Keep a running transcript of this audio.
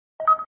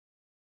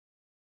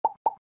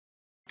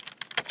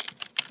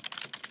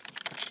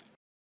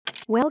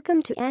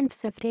Welcome to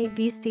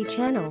AVC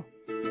channel.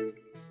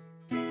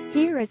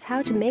 Here is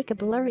how to make a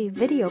blurry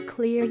video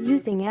clear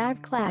using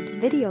AVCLabs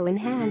Video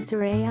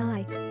Enhancer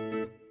AI.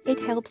 It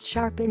helps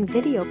sharpen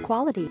video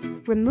quality,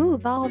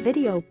 remove all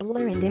video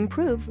blur and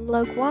improve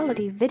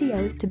low-quality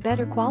videos to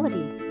better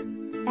quality.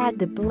 Add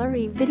the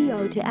blurry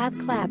video to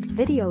AVCLabs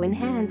Video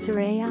Enhancer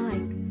AI.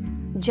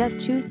 Just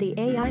choose the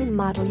AI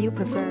model you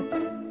prefer.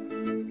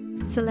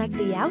 Select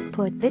the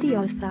output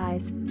video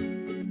size.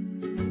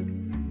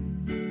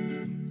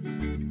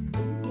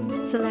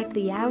 Select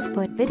the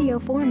output video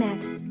format.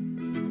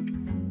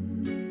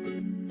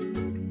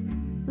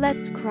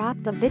 Let's crop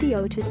the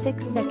video to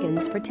 6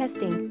 seconds for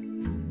testing.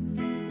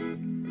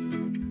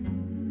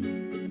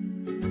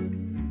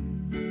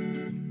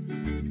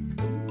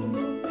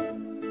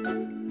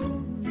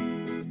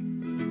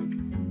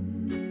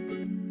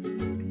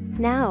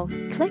 Now,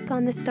 click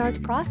on the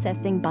Start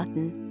Processing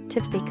button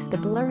to fix the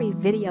blurry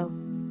video.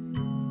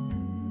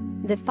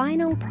 The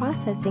final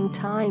processing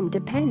time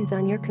depends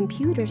on your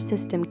computer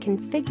system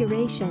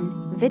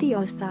configuration,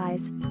 video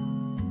size.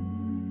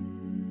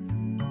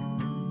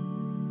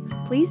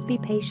 Please be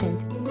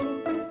patient.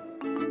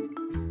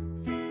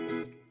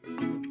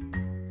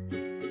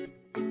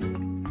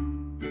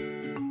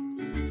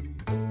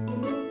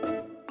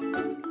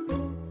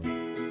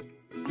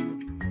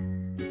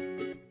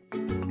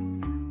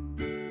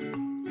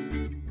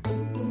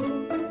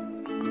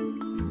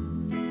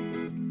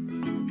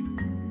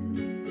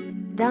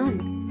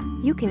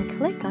 Done. You can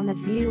click on the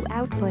View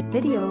Output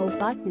Video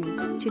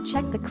button to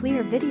check the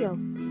clear video.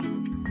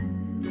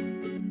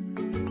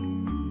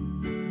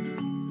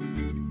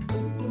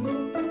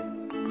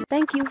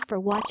 Thank you for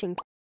watching.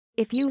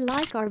 If you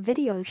like our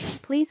videos,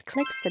 please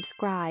click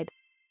subscribe.